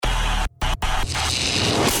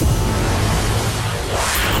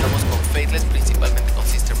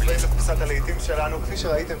קבוצת הלהיטים שלנו, כפי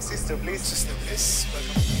שראיתם, סיסטר בליס. סיסטר בליס,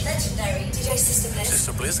 legendary DJ Sister Bliss.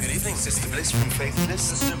 Sister Bliss, good evening. Sister Bliss from Faithless.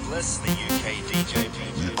 Sister Bliss, the UK DJ.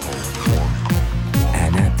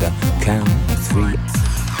 And at the count of 3,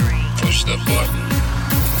 push the button.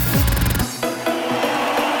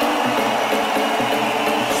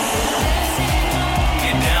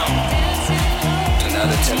 Get down. Do not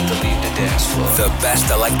attempt to leave the dance floor. the best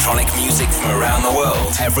electronic music from around the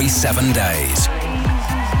world every 7 days.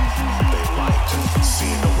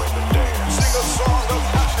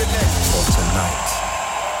 For tonight,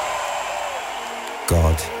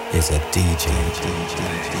 God is a DJ.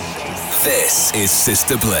 This is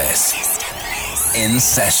Sister Bliss in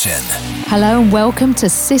session. Hello and welcome to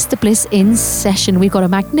Sister Bliss in Session. We've got a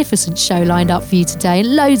magnificent show lined up for you today.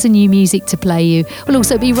 Loads of new music to play you. We'll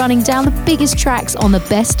also be running down the biggest tracks on the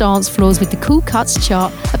best dance floors with the Cool Cuts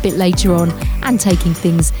chart a bit later on, and taking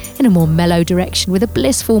things in a more mellow direction with a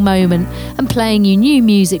blissful moment and playing you new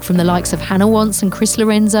music from the likes of Hannah Wants and Chris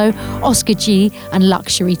Lorenzo, Oscar G and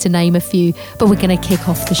Luxury, to name a few. But we're going to kick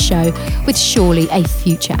off the show with surely a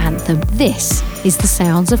future anthem. This is the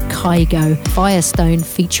sounds of Kygo, Firestone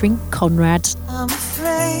featuring Conrad. I'm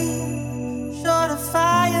afraid, short of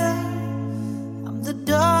fire. I'm the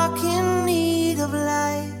dark in need of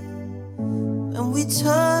light. When we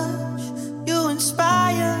touch, you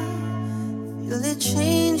inspire. Feel it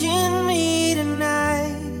changing me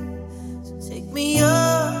tonight. So take me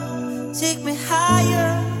up, take me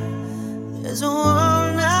higher. There's a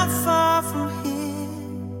world not far from here.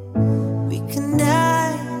 We can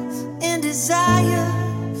die in desire,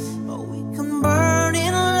 or we can burn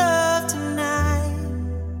in love tonight.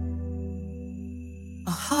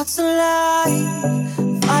 Our hearts alive,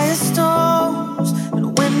 firestorms, and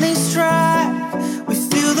when they strike, we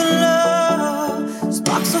feel the love.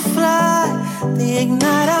 Sparks will fly, they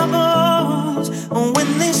ignite our bones, and when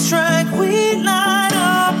they strike, we light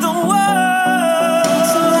up the world.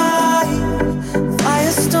 Hearts alive,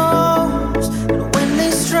 firestorms, and when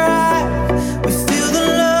they strike, we feel the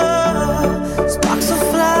love. Sparks will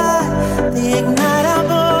fly, they ignite our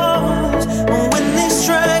bones, and when they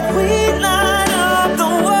strike, we light up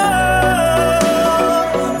the world.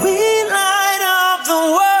 We light up the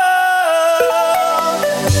world.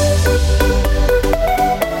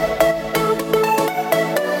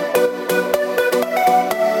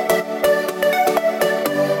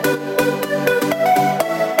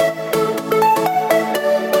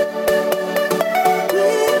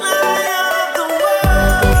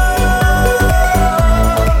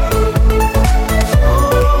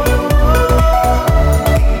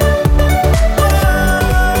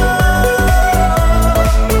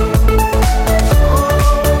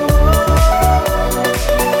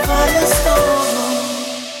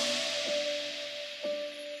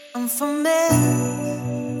 I'm from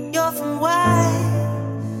Earth, you're from Y.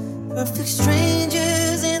 Perfect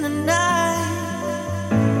strangers in the night.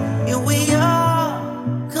 Here we are,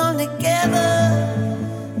 come together.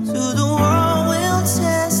 To the world we'll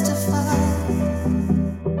testify.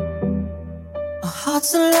 Our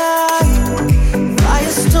hearts alive,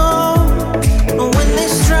 firestorm. And when they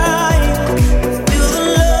strike, we feel the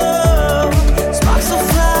love. Sparks will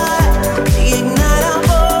fly, they ignite our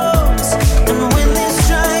bones, and when they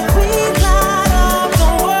strike, we light up the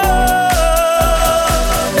world.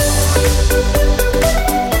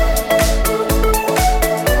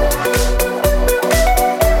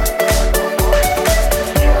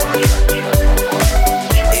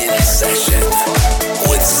 In session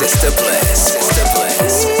with Sister Bliss. Sister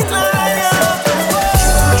Bliss. We light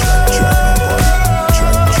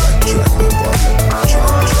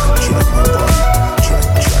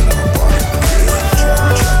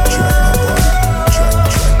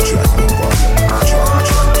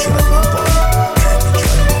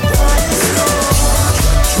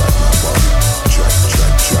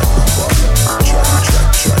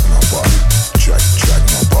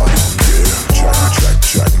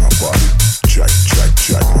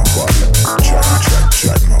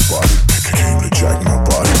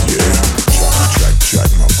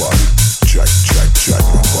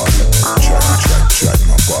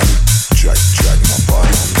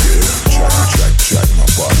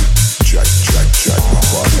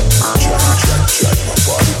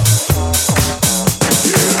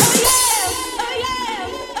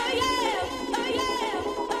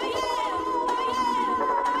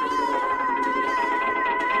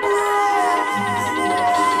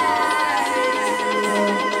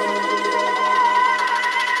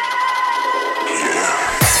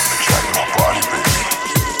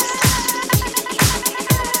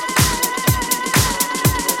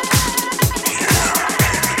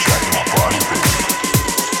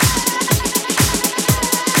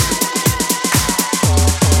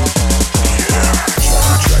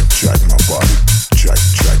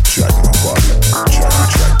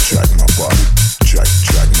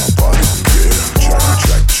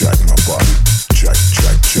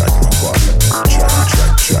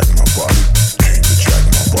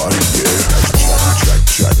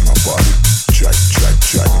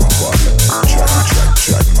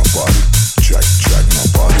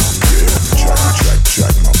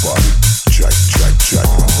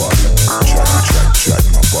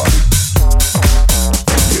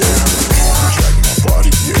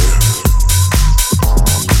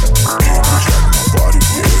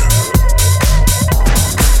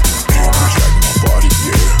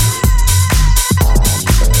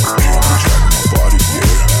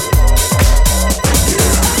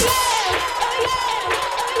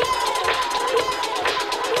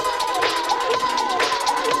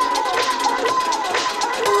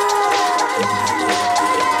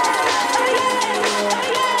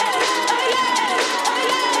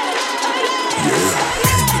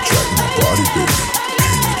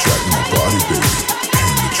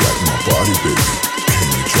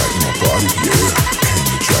body, yeah. Can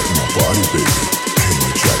you jack my body, baby? Can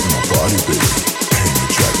you jack my body, baby? Can you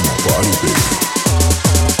jack my body, baby?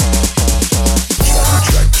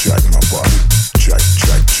 Jack my body. Jack my body. Jack my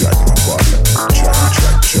body. Jack my body, yeah.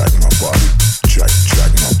 Jack my body. Jack my body.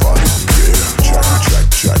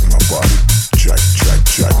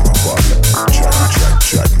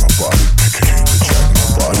 Jack my body. Can you jack my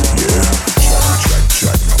body, yeah.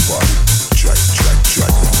 Jack my body. Jack my body. Jack my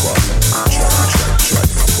body.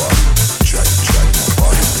 Jack my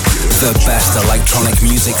body, yeah. The best electronic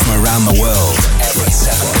music from around the world every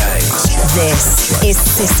 7 days. This is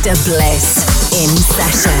Sister Bliss in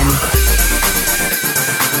session.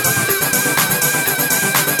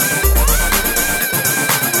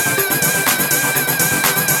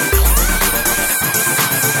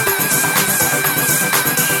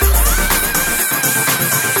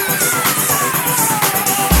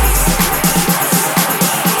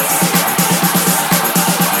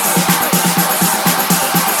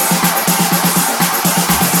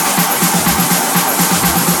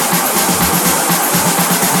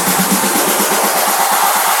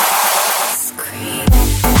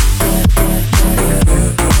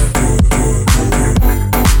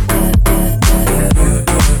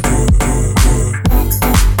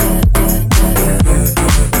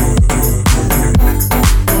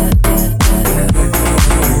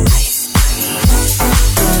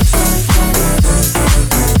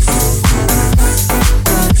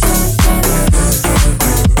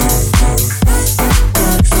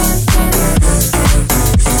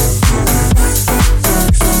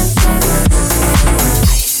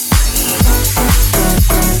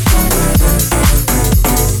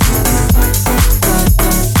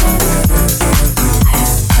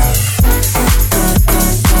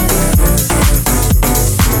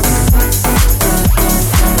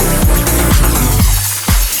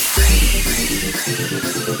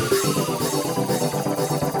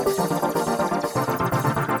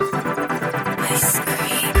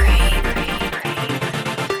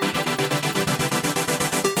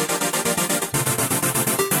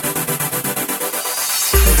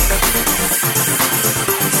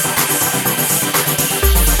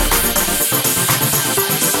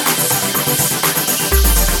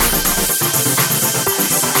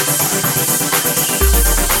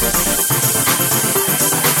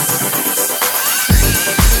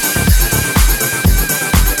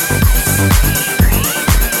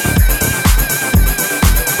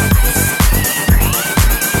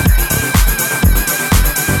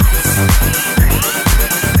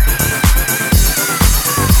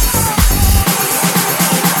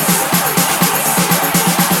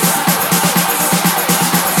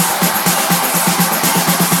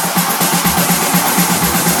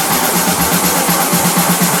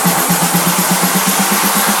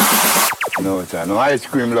 No ice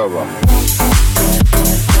cream lover.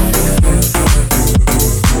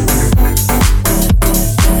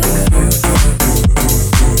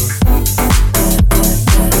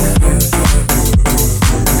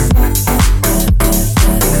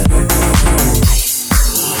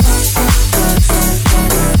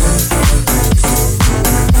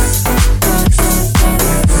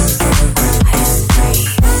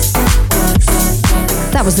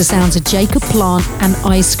 That was the sounds of Jacob Plant and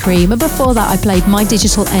Ice Cream. And before that, I played My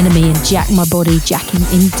Digital Enemy and Jack My Body, Jacking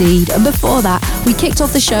Indeed. And before that, we kicked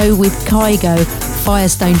off the show with Kygo,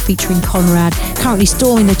 Firestone featuring Conrad, currently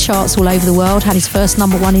storming the charts all over the world, had his first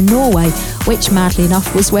 #1 in Norway, which, madly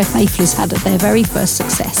enough, was where Faithless had their very first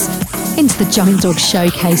success. Into the Junk Dog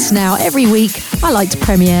Showcase now. Every week, I like to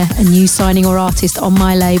premiere a new signing or artist on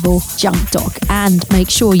my label, Junk Dog, and make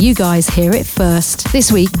sure you guys hear it first.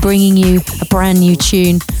 This week, bringing you a brand new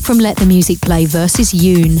tune from Let the Music Play versus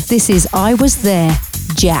Yoon. This is I Was There,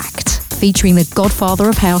 Jacked, featuring the godfather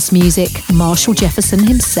of house music, Marshall Jefferson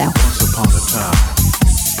himself. Once upon a time,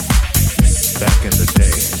 back in the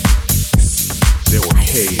day, there were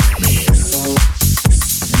cavemen.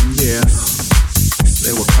 And yeah,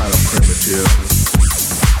 they were kind of primitive.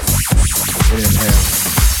 They didn't have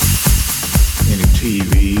any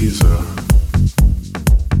TVs or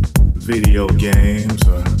video games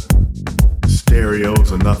or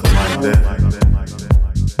stereos or nothing like that.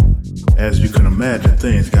 As you can imagine,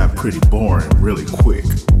 things got pretty boring really quick.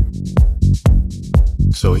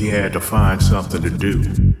 So he had to find something to do.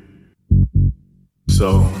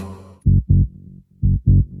 So,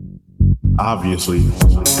 obviously,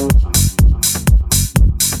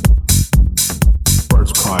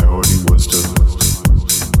 first priority was to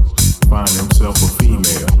find himself a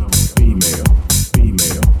female.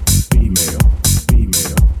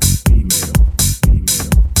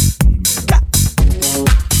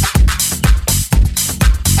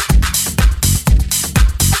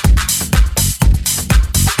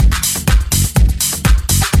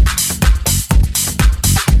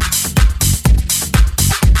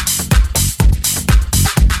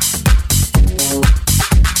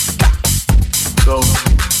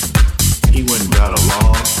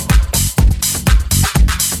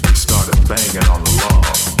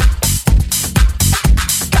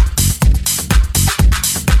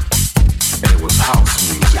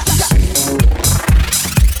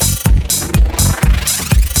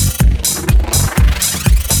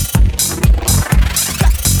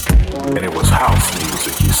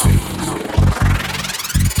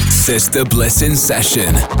 Sister Bliss in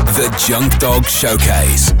Session, the Junk Dog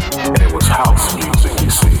Showcase. And it was house music,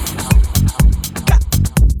 you see.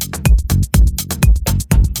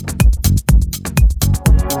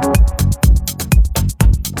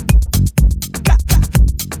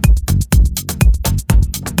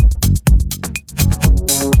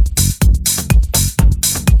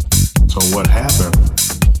 So what happened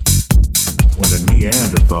when the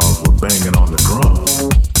Neanderthals were banging on the drums?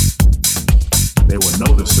 They were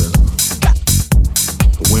noticing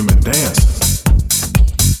the women dancing.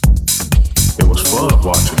 It was fun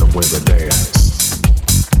watching the women dance,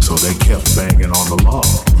 so they kept banging on the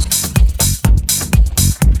logs.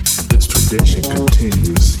 This tradition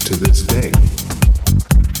continues to this day.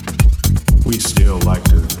 We still like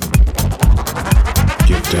to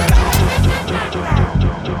get down.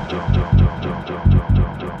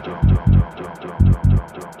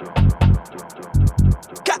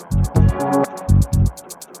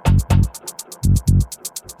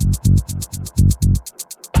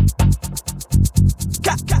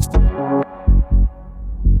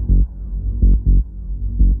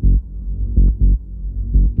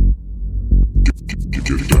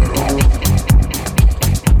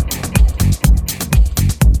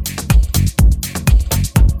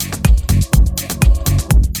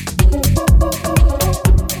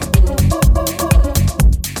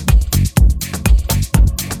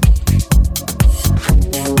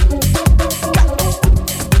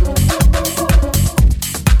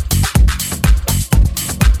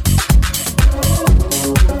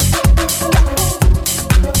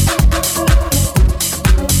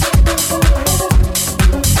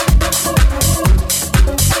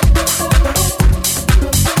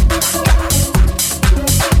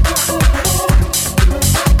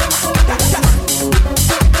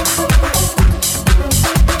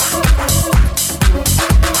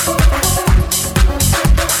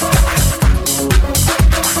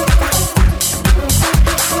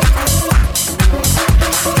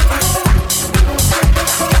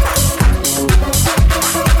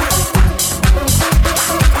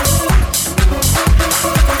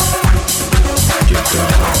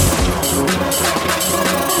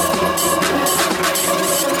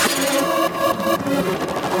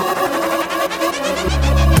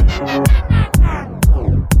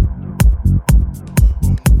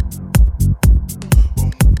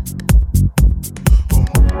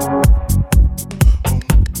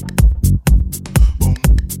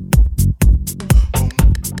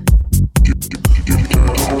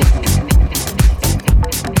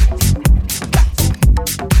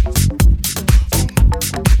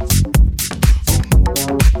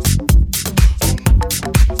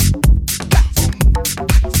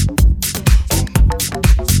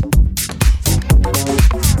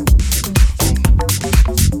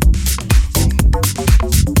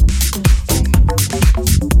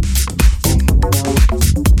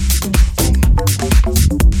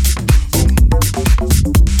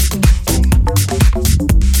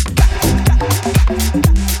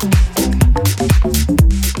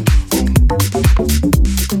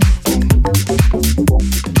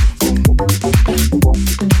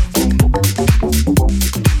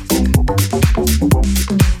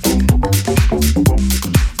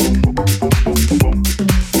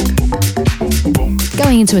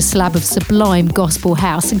 Into a slab of sublime gospel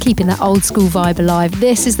house and keeping that old school vibe alive.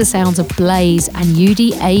 This is the sounds of Blaze and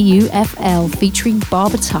UDAUFL featuring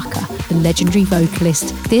Barbara Tucker, the legendary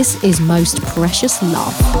vocalist. This is Most Precious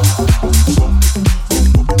Love.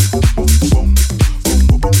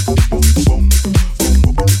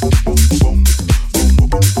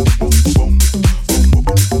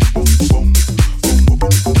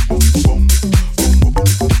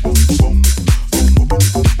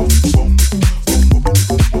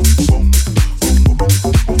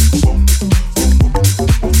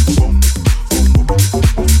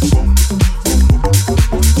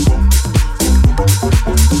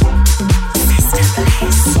 Sister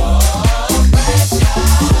Bliss.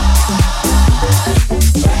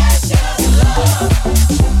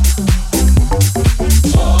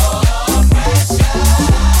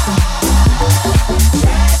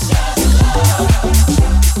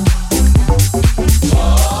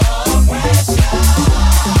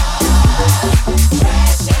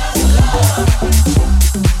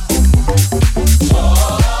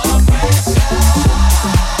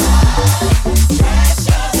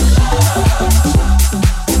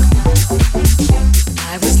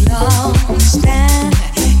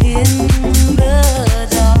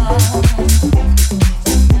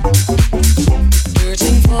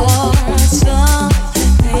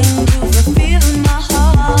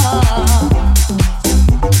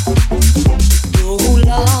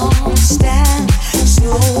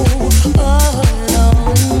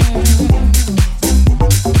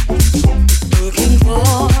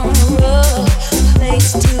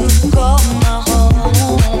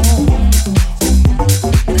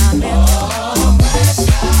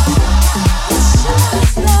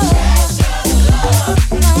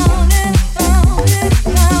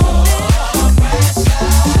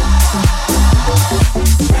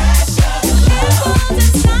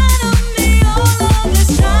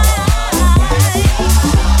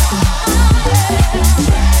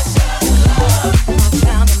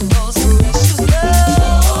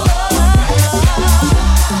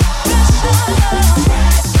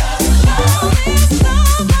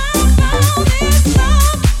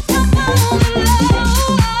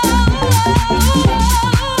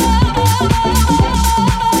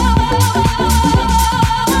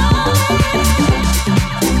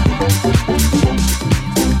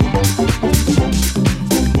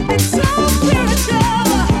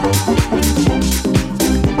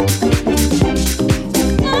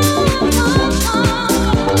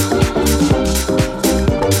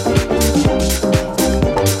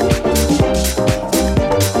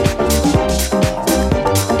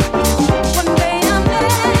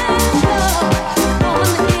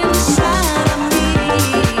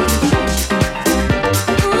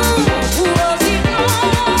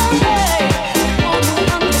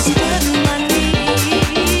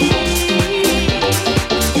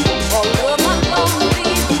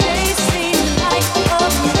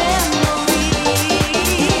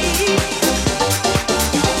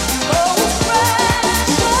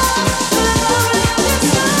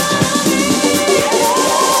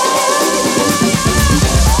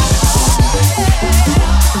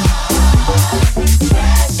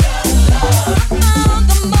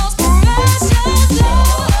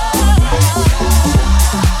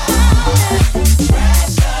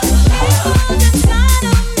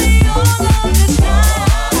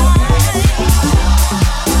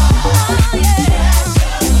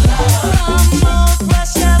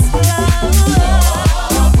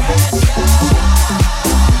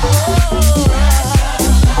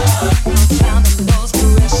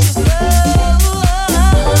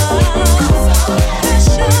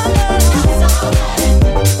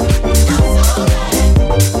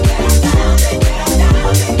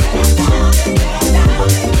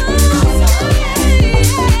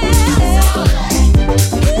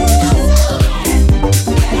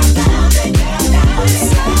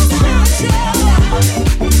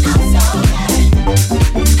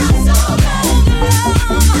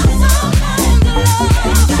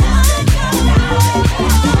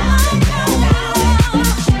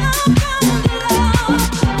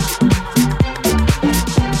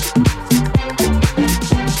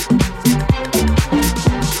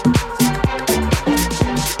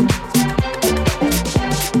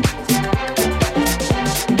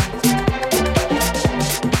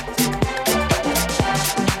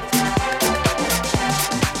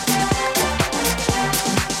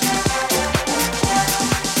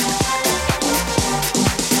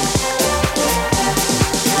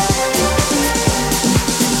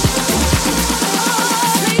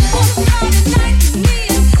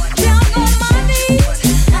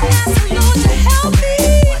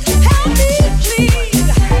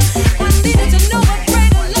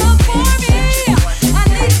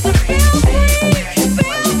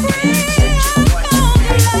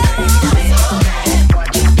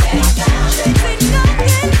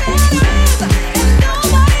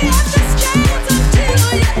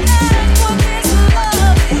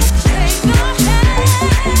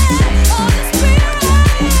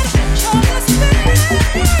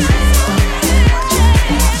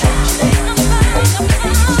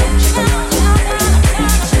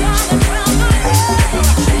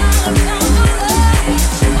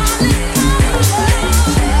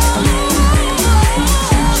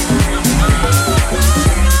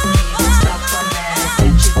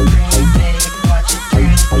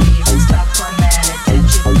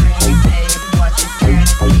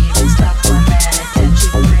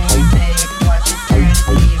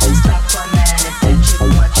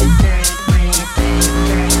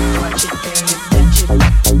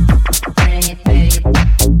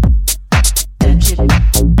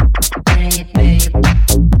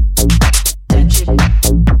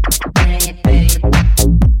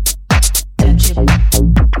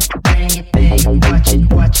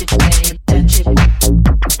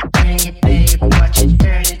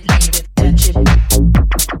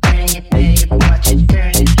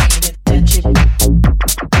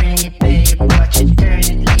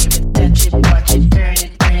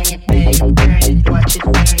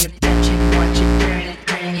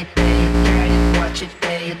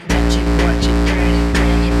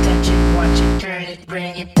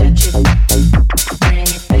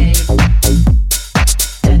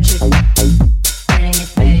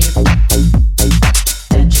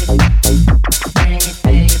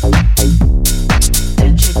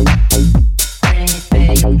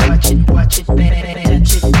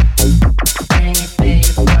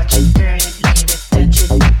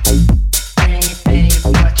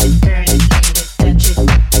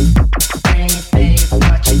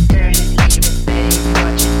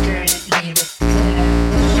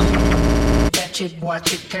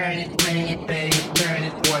 touch it, turn it, bring it, babe, turn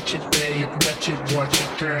it, watch it, babe, touch it, watch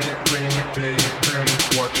it, turn it, bring it, babe, turn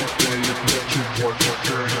it, watch it, babe, touch it, watch it,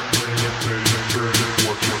 turn it, bring it, babe, turn it,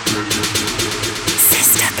 watch it, babe.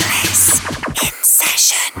 Sister Bliss in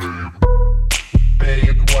session.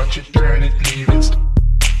 Babe, watch it, turn it, leave it.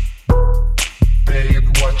 Babe,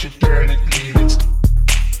 watch it, turn it, leave it.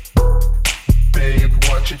 Babe,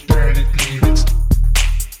 watch it, turn it, leave it.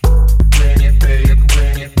 Bring it, babe,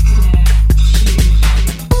 bring it.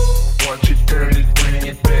 Watch it, turn it, bring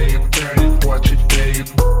it, babe, turn it, watch it, babe.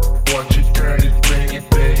 Watch it, turn it, bring it,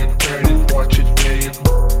 babe, turn it, watch it, babe.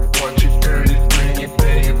 Watch it, turn it, bring it,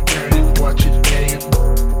 babe, turn it, watch it, babe.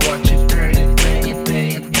 Watch it, turn it, bring it,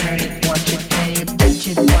 babe, turn it, watch it, babe. Touch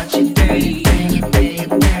it, watch it, turn it, bring it, babe,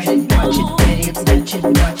 turn it, watch it, babe. Touch it,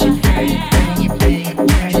 watch it, turn it, bring it, babe,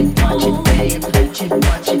 turn it, watch it, babe. Touch it,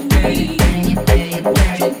 watch it, turn it, bring it, babe, turn it,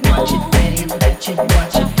 watch it, babe. Touch it,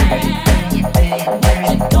 watch it, turn it, bring it, babe, turn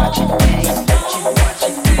it, watch it, babe. Touch it, watch it,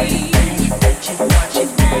 turn it, bring it, touch it, watch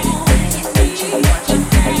it, turn it, bring it, touch it, watch it,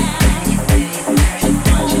 turn it, bring it, babe, turn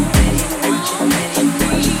it, watch it, babe, watch it,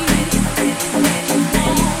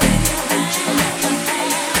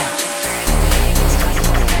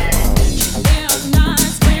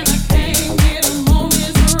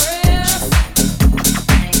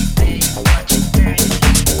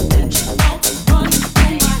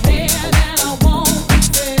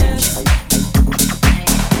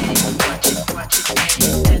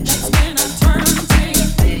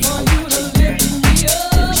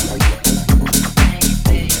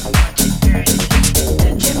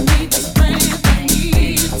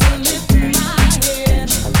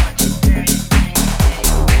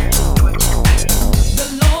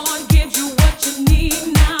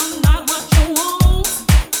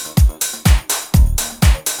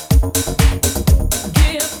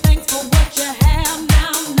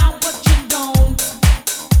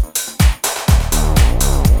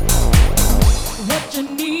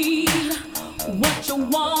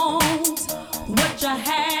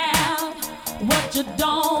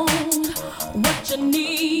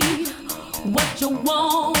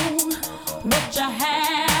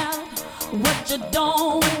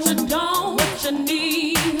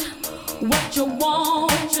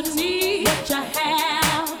 watch it,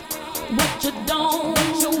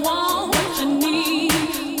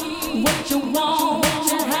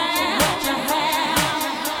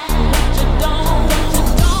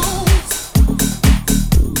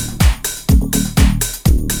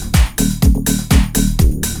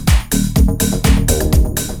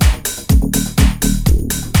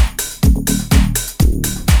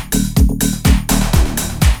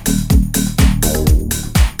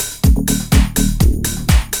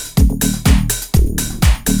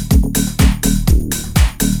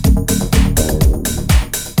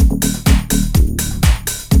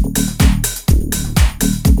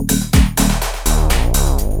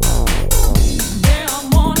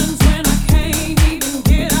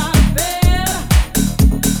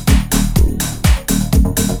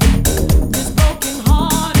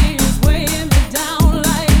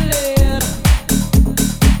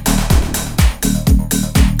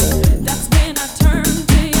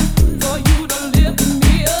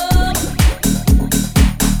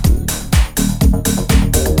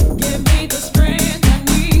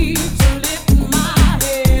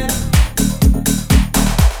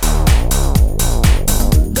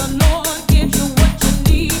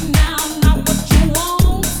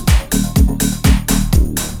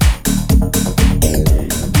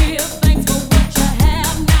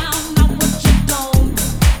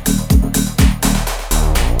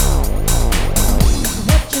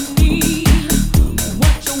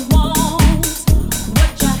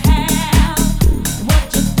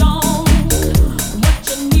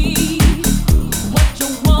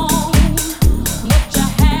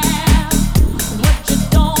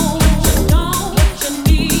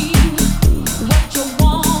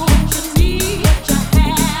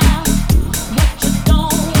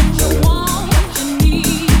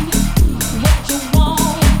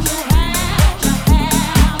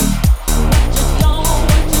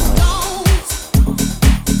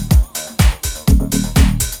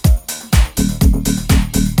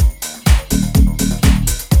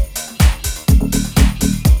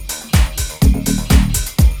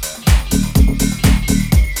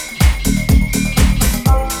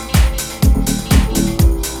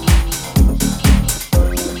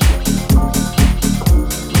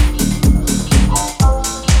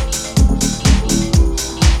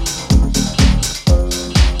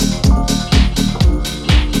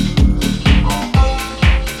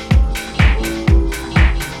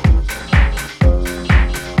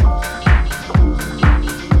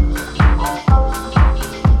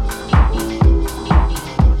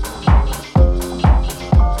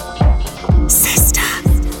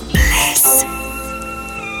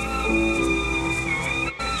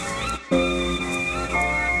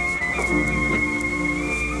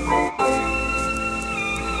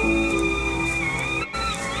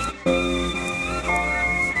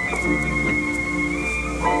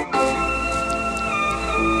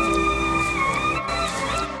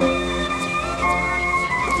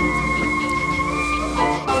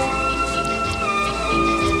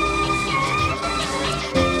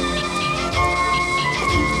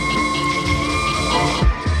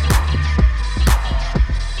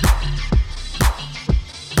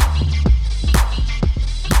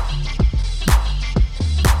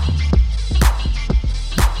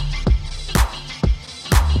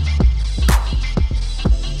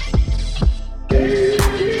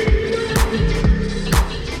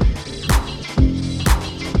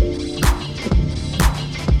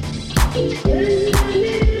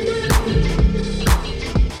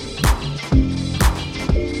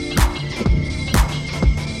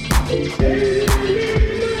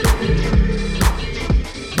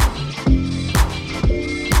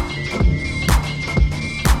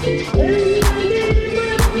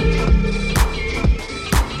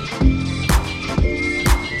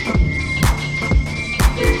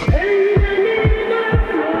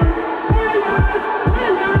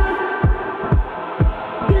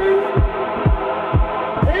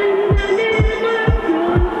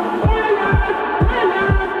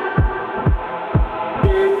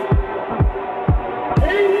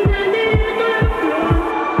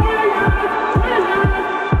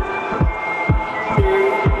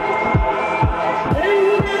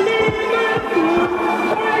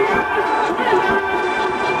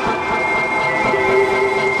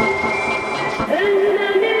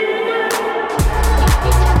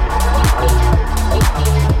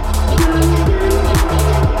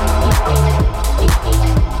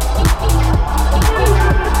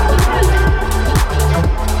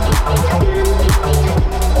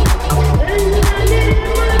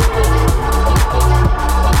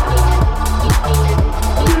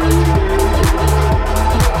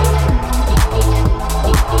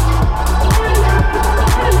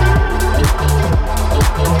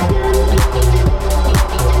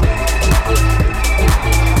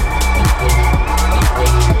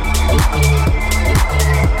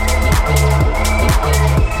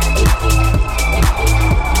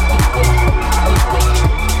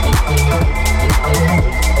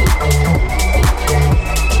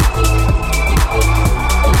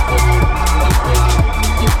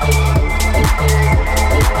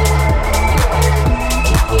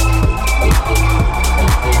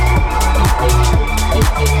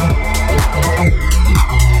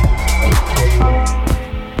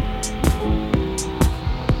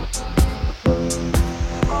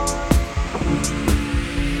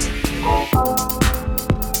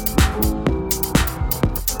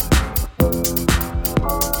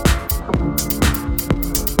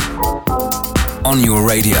 On your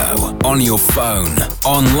radio, on your phone,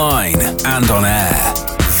 online and on air.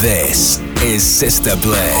 This is Sister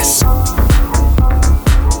Bliss.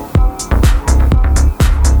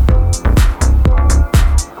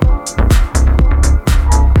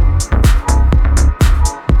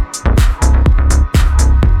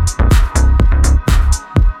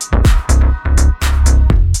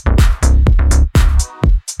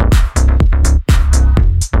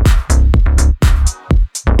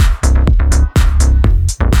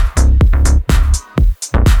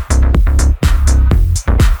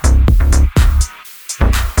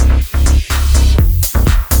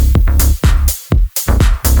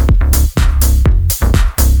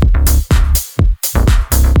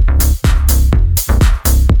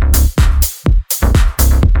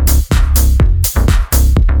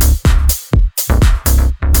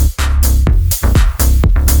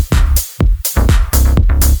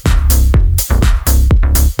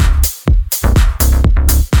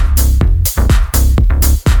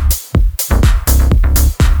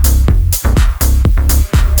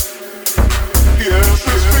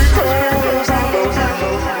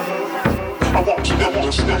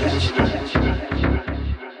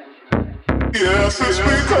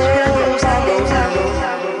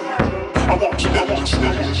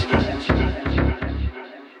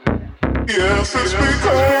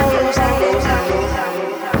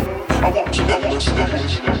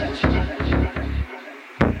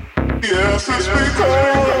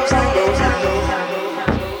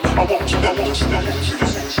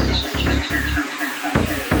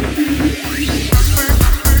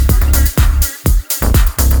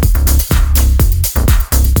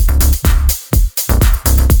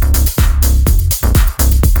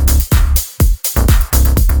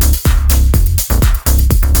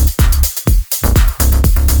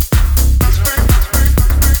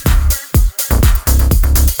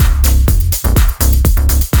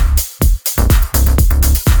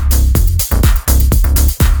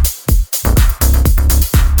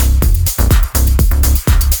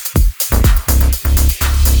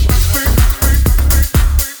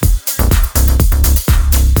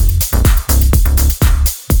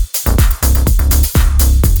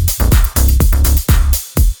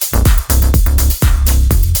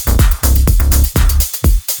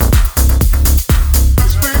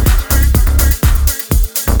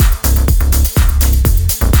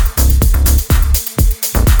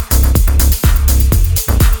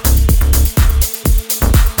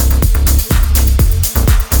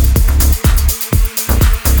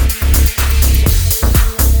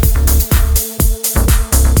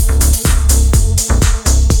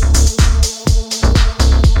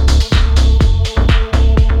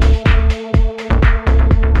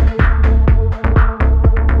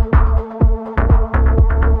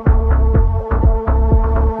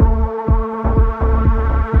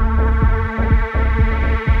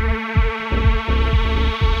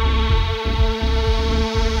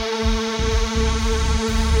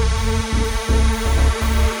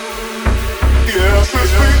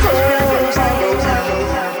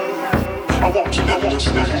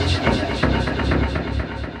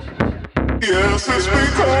 Yes, it's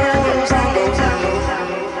because I love you.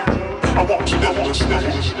 I want you to understand.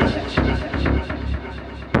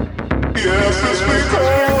 Yes, it's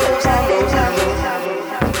because I love you.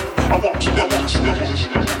 I want you to understand.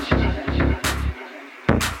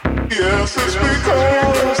 Yes, it's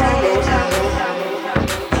because I love you.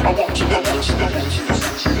 I want you to understand.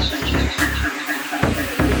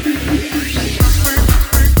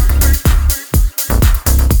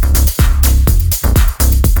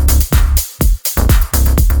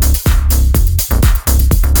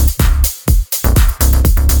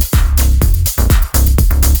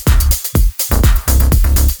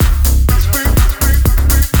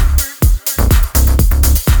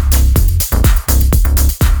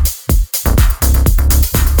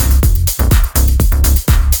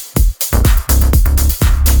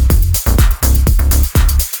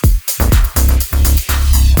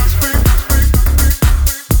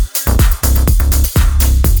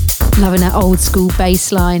 Loving that old school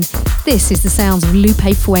bass line. This is the sounds of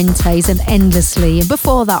Lupe Fuentes and Endlessly. And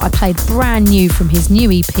before that, I played brand new from his new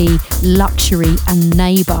EP, Luxury and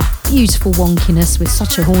Neighbour. Beautiful wonkiness with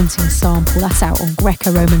such a haunting sample. That's out on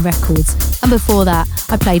Greco-Roman Records. And before that,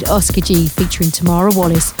 I played Oscar G featuring Tamara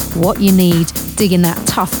Wallace, What You Need, digging that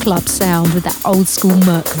tough club sound with that old school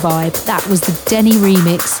Merc vibe. That was the Denny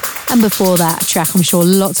remix. And before that, a track I'm sure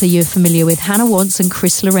lots of you are familiar with, Hannah Wants and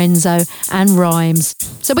Chris Lorenzo and Rhymes.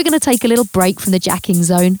 So we're going to take a little break from the jacking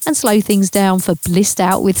zone and slow things down for Blissed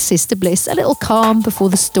Out with Sister Bliss, a little calm before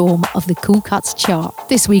the storm of the Cool Cuts chart.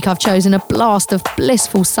 This week I've chosen a blast of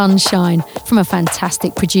blissful sunshine from a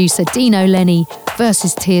fantastic producer, Dino Lenny,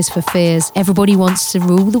 versus Tears for Fears. Everybody Wants to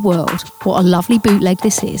Rule the World. What a lovely bootleg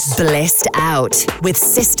this is. Blissed Out with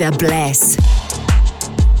Sister Bliss.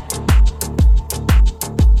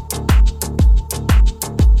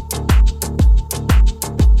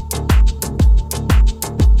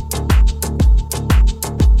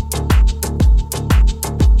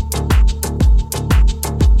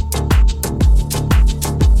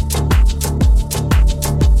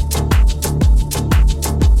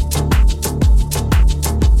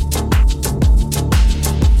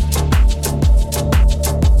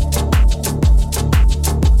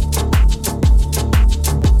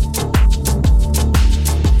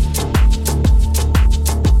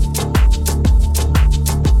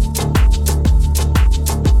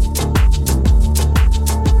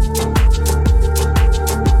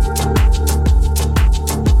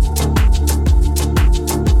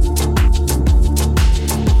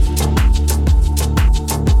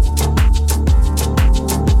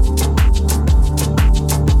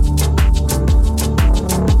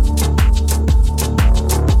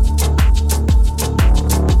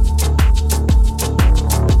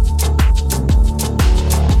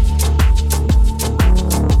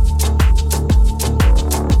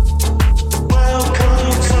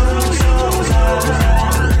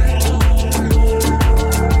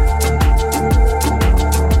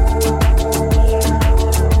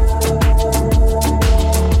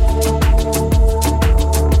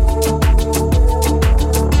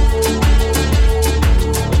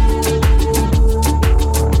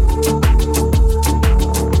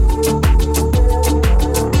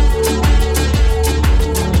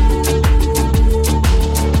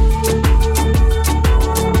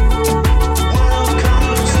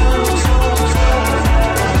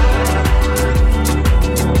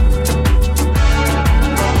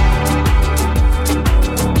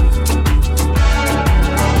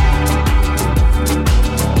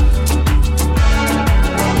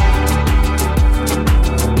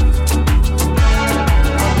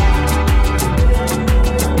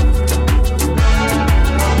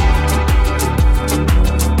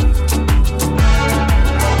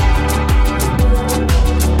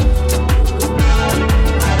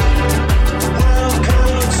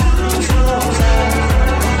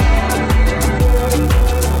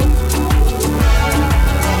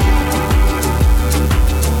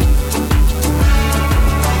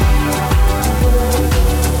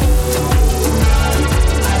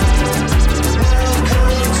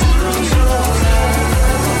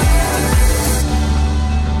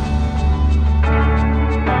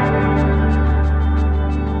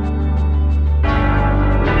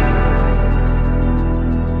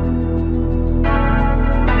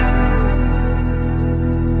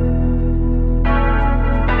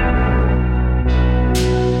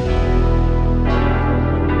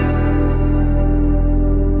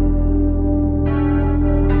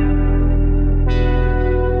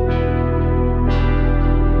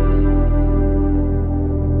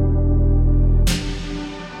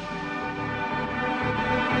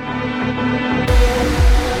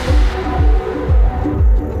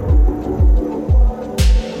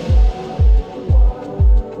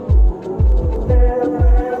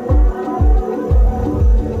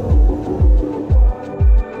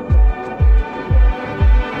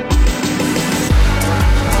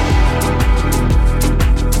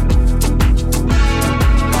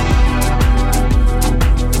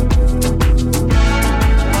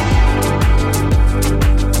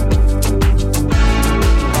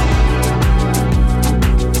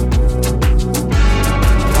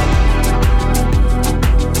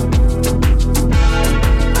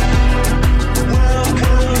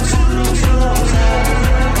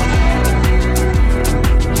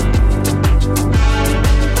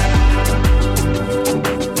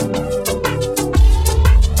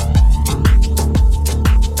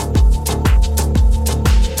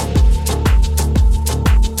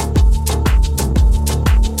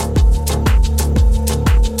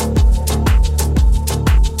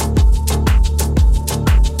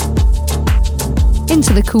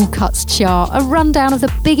 the Cool Cuts chart, a rundown of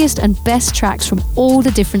the biggest and best tracks from all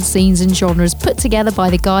the different scenes and genres put together by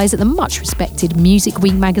the guys at the much respected Music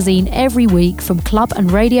Week magazine every week, from club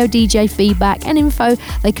and radio DJ feedback and info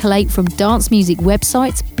they collate from dance music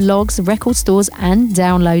websites, blogs, record stores and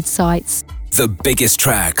download sites. The biggest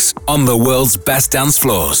tracks on the world's best dance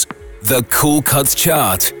floors. The Cool Cuts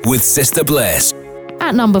chart with Sister Bliss.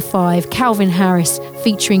 At number 5, Calvin Harris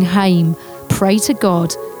featuring Haim, Pray to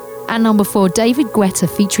God. At number 4, David Guetta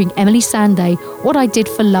featuring Emily Sandé, What I Did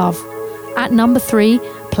for Love. At number 3,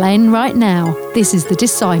 playing right now, this is The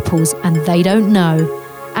Disciples and They Don't Know.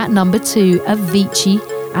 At number 2, Avicii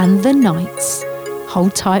and The Nights.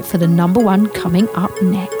 Hold tight for the number 1 coming up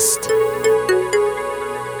next.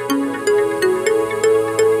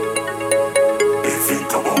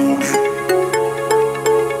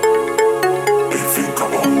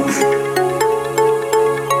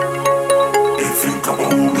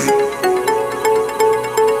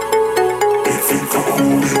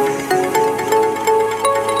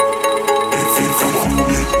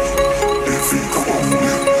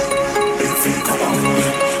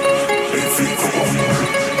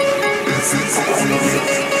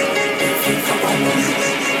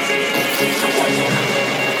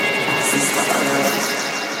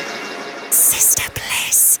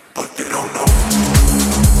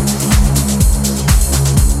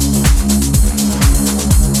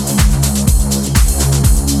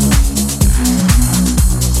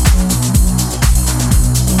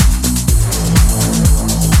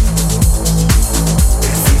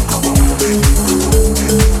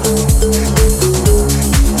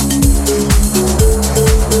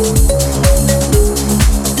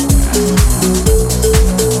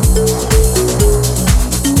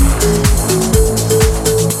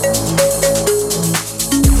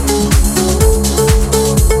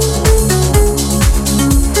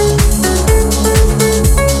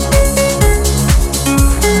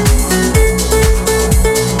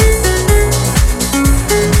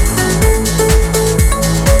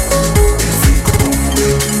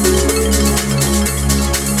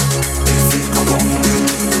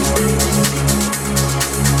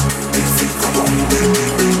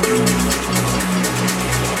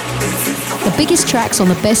 On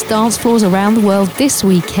the best dance floors around the world this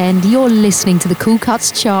weekend. You're listening to the Cool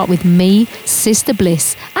Cuts chart with me, Sister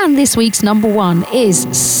Bliss, and this week's number 1 is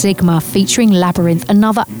Sigma featuring Labyrinth,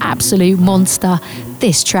 another absolute monster.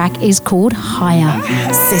 This track is called Higher.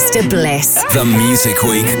 Sister Bliss, the Music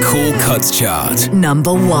Week Cool Cuts chart,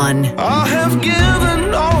 number 1. I have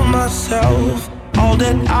given all myself, all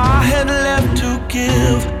that I had left to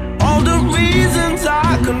give, all the reasons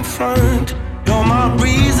I confront. You're my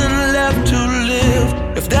reason left to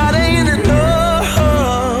live. If that ain't enough,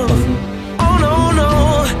 oh no,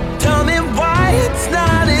 no, tell me why it's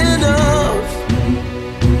not enough.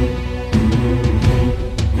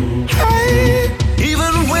 Hey,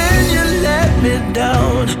 even when you let me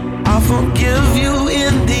down, I'll forgive you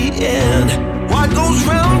in the end. What goes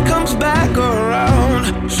round comes back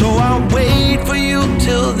around, so I'll wait for you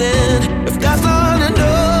till then. If that's not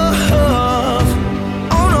enough,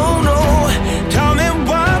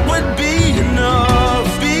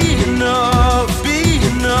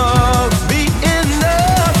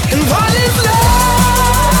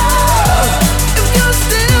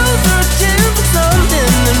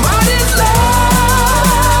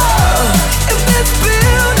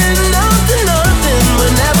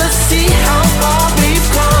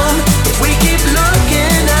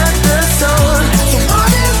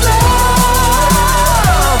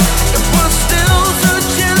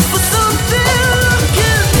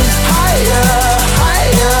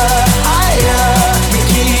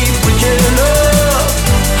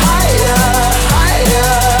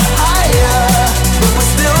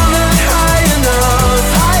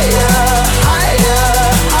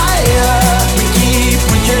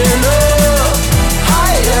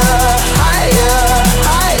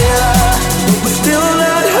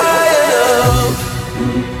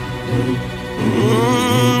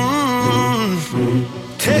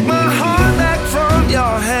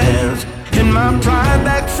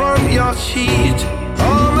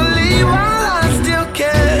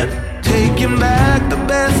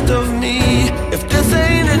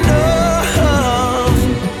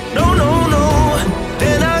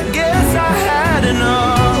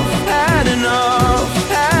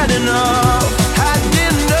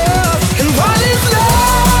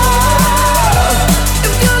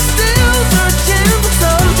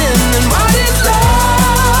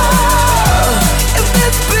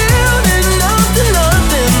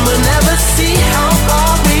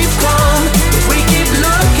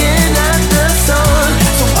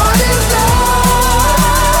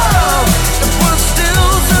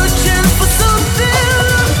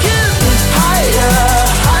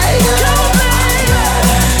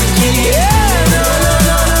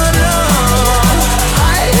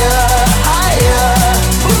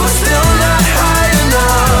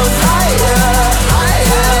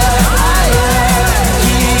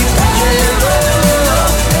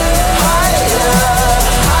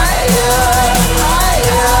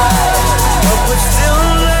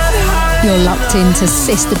 locked into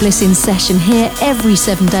Sister Bliss in Session here every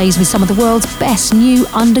 7 days with some of the world's best new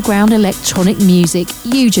underground electronic music.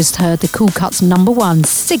 You just heard the Cool Cuts #1,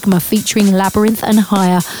 Sigma featuring Labyrinth and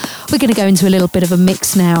Higher. We're going to go into a little bit of a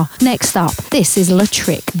mix now. Next up, this is La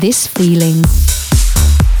Trick, This Feeling.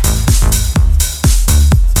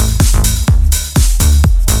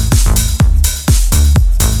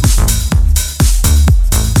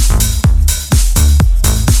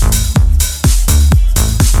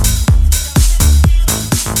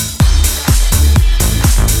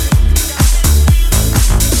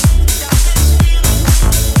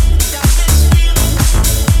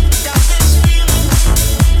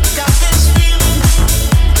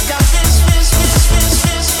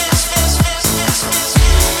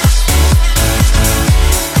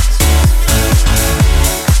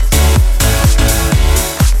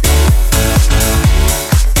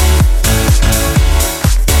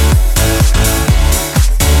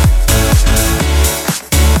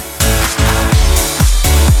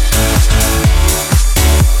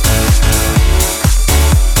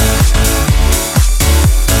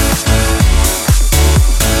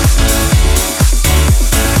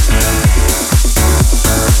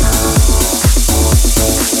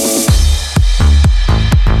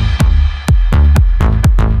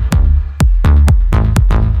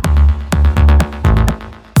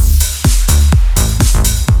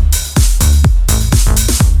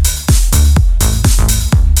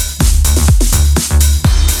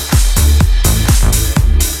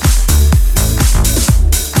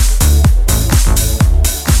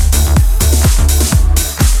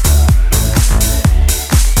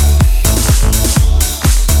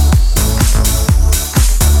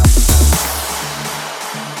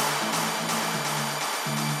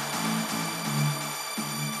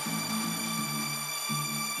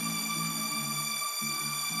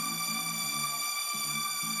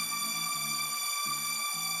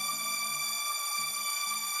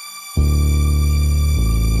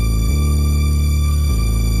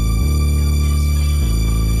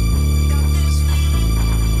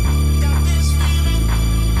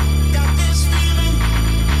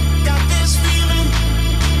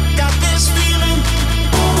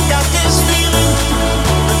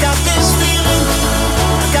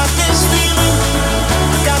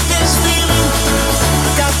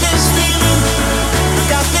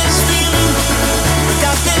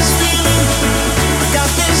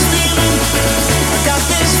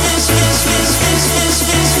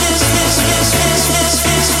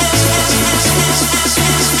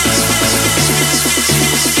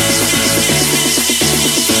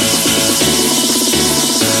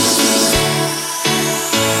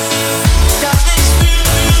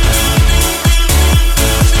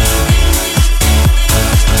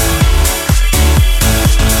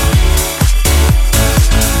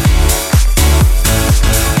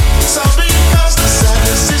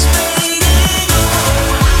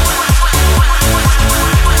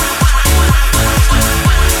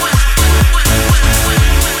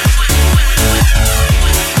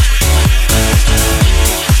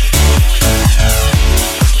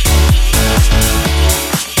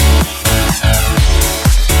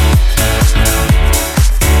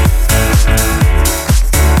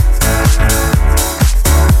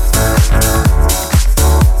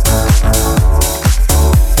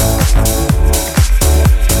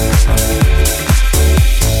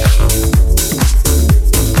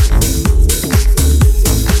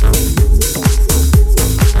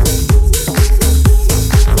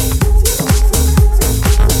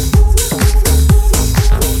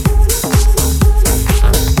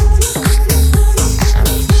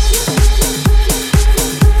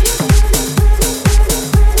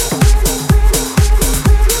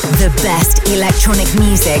 electronic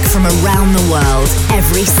music from around the world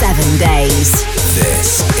every 7 days.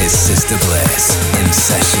 This is Sister Bliss in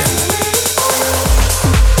session.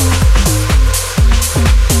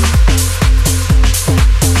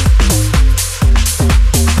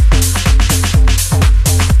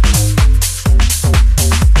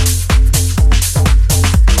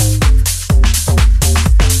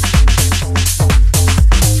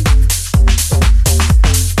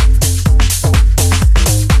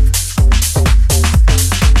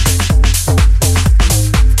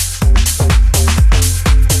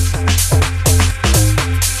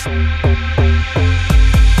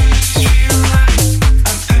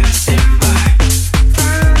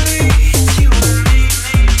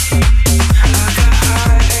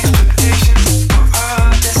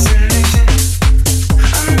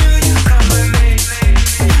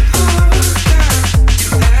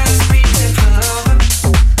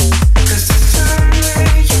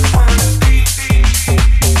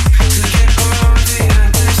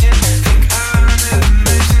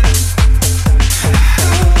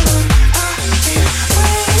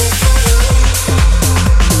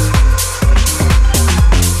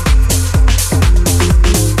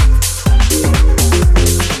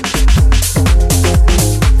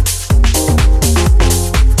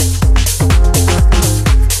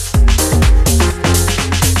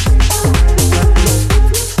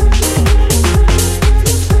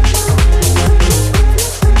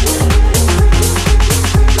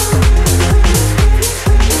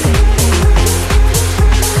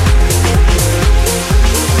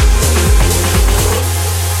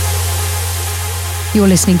 You're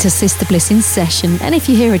listening to Sister Bliss in Session, and if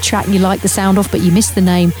you hear a track you like the sound of but you missed the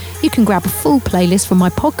name, you can grab a full playlist from my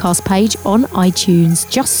podcast page on iTunes.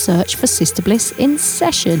 Just search for Sister Bliss in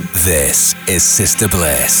Session. This is Sister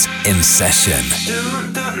Bliss in Session. Still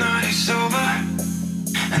the night is over,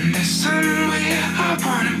 and there's somewhere I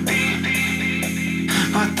wanna be,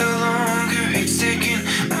 but the longer it's taking,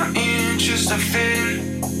 my interests are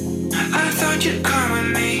fading. I thought you'd come with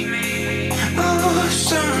me. Oh,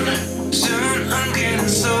 soon I'm getting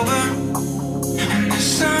sober, and there's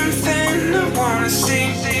something I wanna see.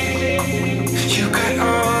 You got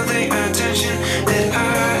all the attention that I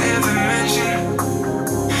ever mentioned.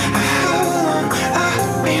 How long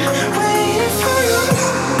I've been waiting for you.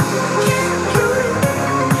 Been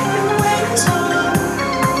waiting so long.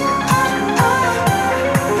 I've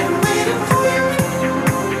been waiting for you.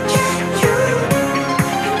 Yeah, you've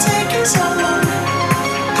been taking so long.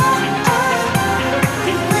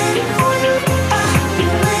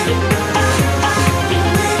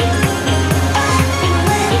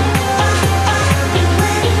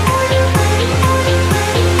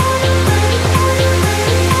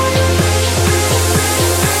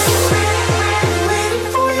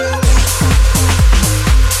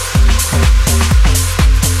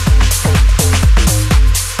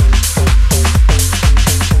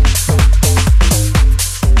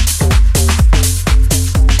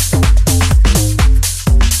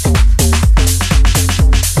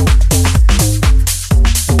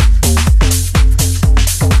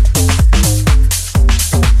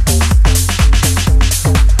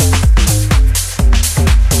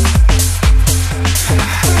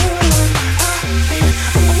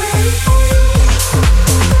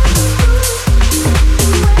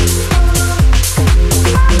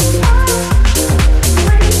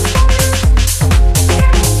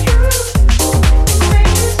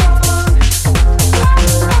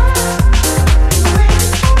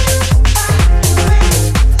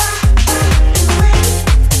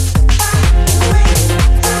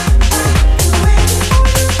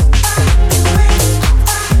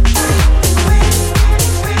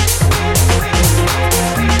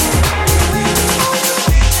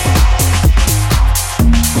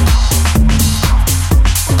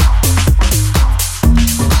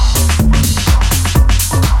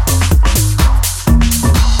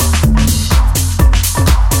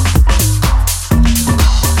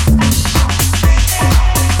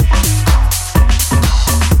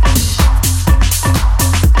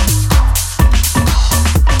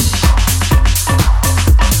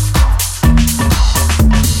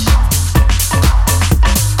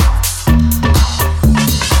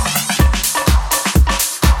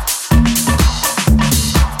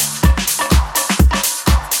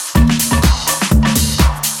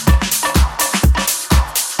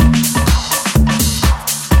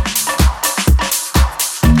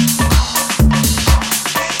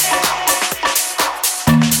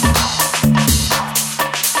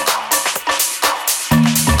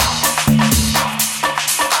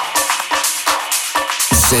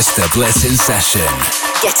 Sister Bliss in Session.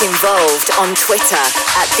 Get involved on Twitter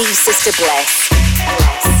at @TheSisterBliss.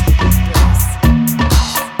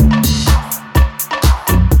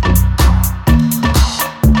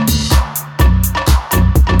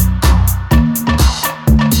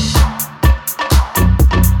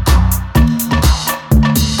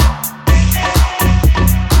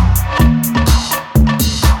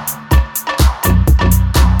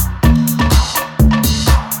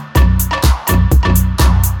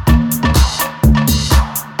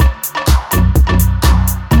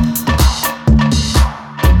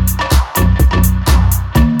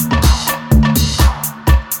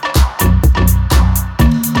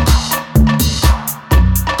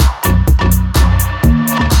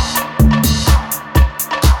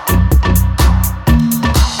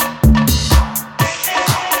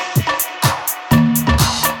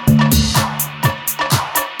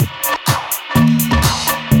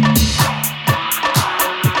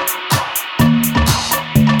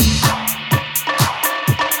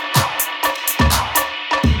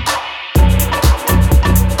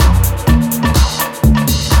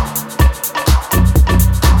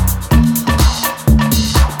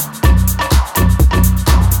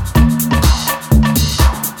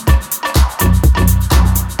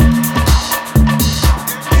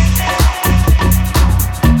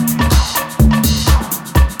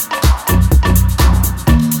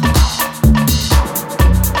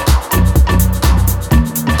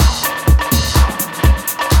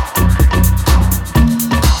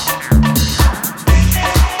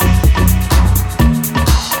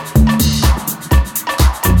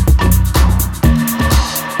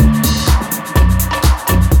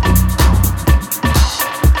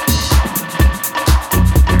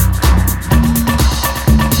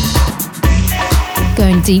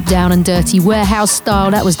 Going deep down and dirty warehouse style,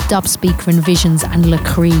 that was Dub Speaker and Visions and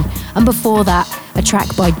Lacree. And before that, a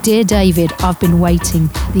track by Dear David, I've Been Waiting,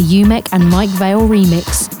 the Umek and Mike Vale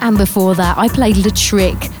remix. And before that, I played Le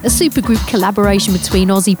Trick, a supergroup collaboration between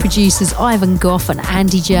Aussie producers Ivan Goff and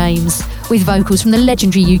Andy James, with vocals from the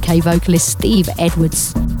legendary UK vocalist Steve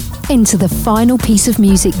Edwards. Into the final piece of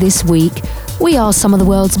music this week, we asked some of the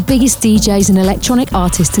world's biggest DJs and electronic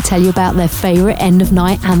artists to tell you about their favourite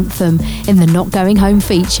end-of-night anthem in the Not Going Home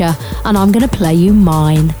feature, and I'm going to play you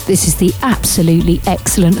mine. This is the absolutely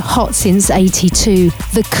excellent Hot Since 82,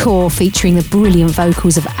 The Core, featuring the brilliant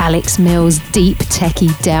vocals of Alex Mills, deep,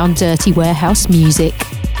 techie, down, dirty warehouse music.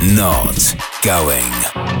 Not Going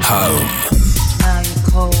Home. Now you're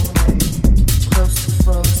cold, close to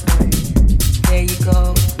frozen. There you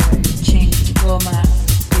go, changing your mind.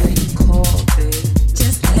 Feel you cold, babe.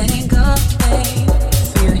 Just letting go, babe.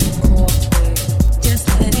 Feel you cold, babe. Just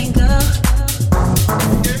letting go.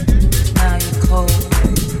 Now you're cold,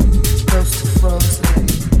 close to frozen.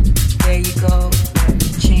 There you go,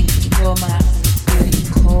 changing your mind. Feel you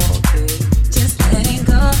cold, babe. Just letting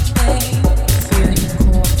go, babe. Feel you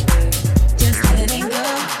cold, babe. Just letting go.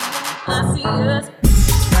 I see us.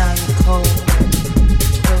 Now you're cold,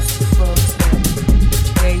 close to frozen.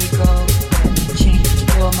 There you go, changing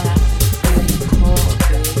your mind. Feel you cold,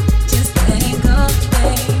 babe. Just letting go,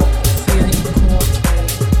 babe. Feel you cold,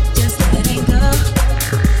 babe. Just letting go.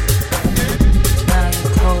 Now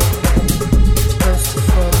you're cold, close to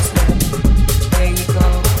frozen. There you go,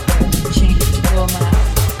 changing your mind.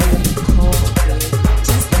 Feel you cold, babe.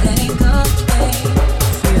 Just letting go, babe.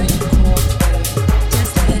 Feel you cold, babe.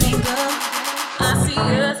 Just letting go. I see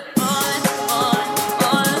us on,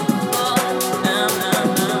 now, now,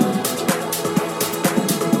 now.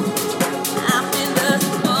 I feel us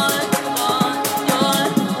on, now,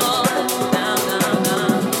 now,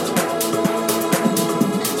 now.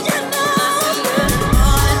 You know I see us on,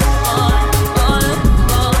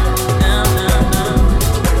 now, now, now.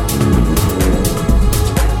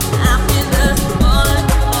 I feel us on,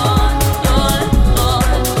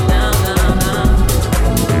 now, now, now.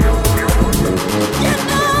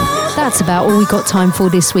 That's about all we got time for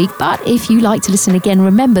this week, but if you like to listen again,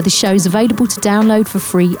 remember the show's available to download for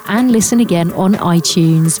free and listen again on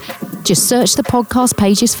iTunes. Just search the podcast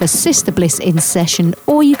pages for Sister Bliss in Session,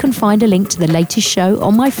 or you can find a link to the latest show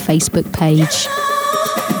on my Facebook page.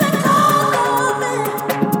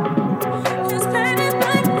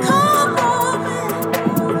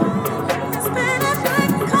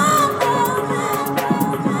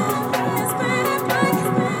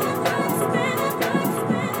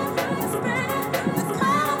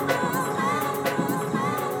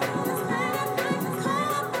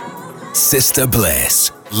 Sister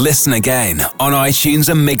Bliss. Listen again on iTunes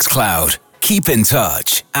and Mixcloud. Keep in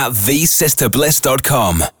touch at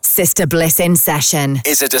thesisterbliss.com. Sister Bliss in Session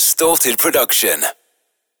Is a Distorted production.